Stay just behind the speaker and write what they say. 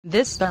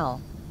This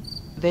spell.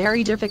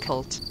 Very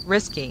difficult,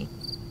 risky.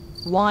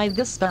 Why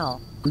this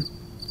spell?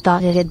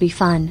 Thought it'd be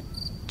fun.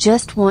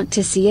 Just want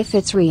to see if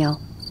it's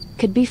real.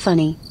 Could be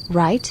funny,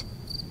 right?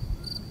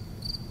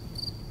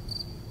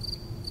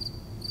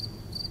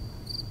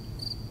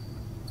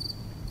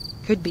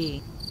 Could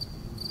be.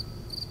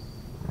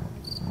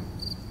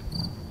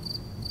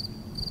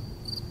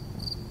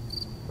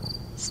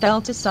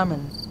 Spell to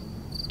summon.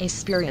 A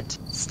spirit,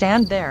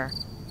 stand there.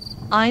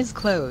 Eyes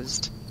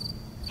closed.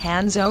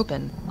 Hands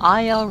open.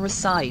 I'll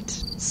recite.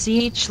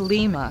 Ch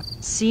Lima,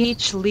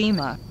 Ch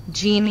Lima,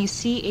 Genie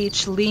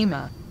Ch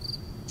Lima.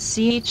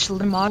 Ch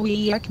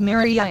Limawiak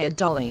Mariya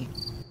Dully.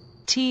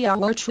 Tia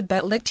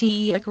Warchbetlik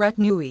Tiak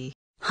Retnui.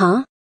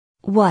 Huh?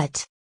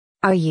 What?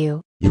 Are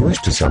you? You wish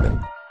to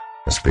summon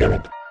a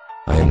spirit.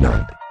 I am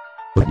not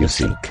what you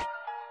seek.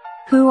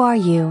 Who are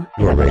you?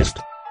 You are raised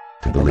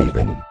to believe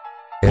in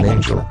an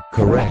angel,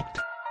 correct?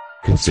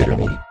 Consider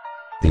me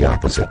the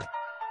opposite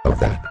of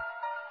that.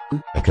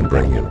 I can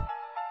bring you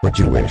what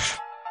you wish.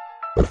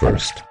 But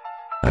first,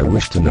 I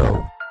wish to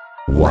know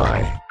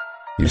why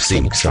you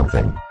seek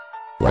something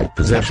like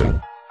possession.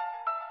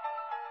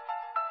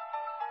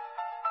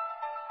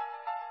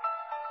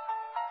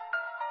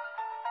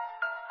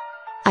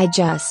 I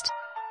just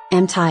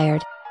am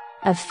tired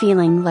of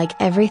feeling like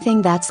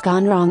everything that's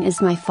gone wrong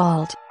is my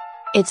fault.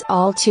 It's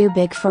all too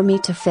big for me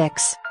to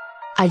fix.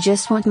 I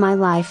just want my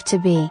life to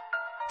be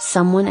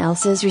someone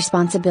else's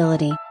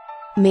responsibility.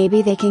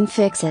 Maybe they can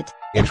fix it.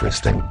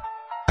 Interesting.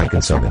 I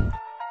can summon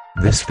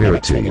this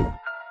spirit to you,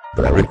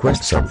 but I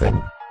request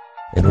something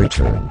in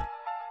return.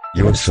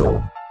 Your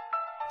soul.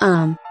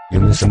 You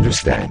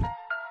misunderstand.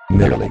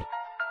 Merely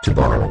to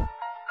borrow,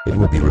 it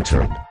will be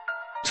returned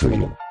to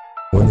you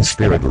when the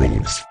spirit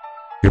leaves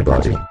your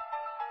body.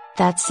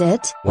 That's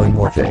it? One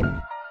more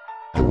thing.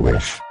 I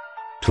wish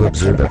to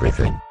observe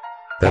everything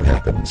that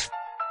happens.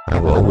 I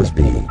will always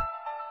be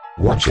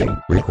watching,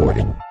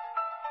 recording.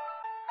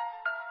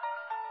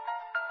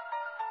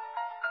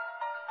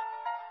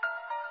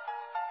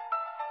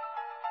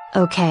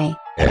 Okay.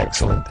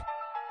 Excellent.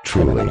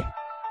 Truly,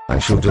 I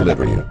shall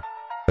deliver you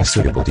a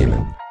suitable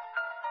demon.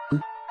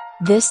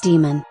 This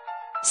demon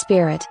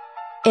spirit.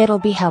 It'll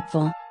be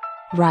helpful.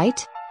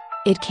 Right?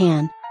 It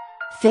can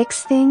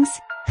fix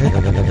things? Who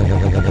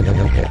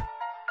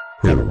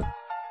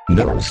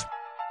knows?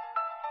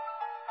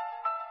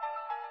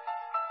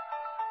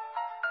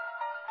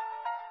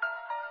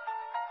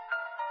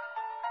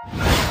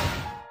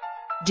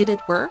 Did it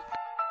work?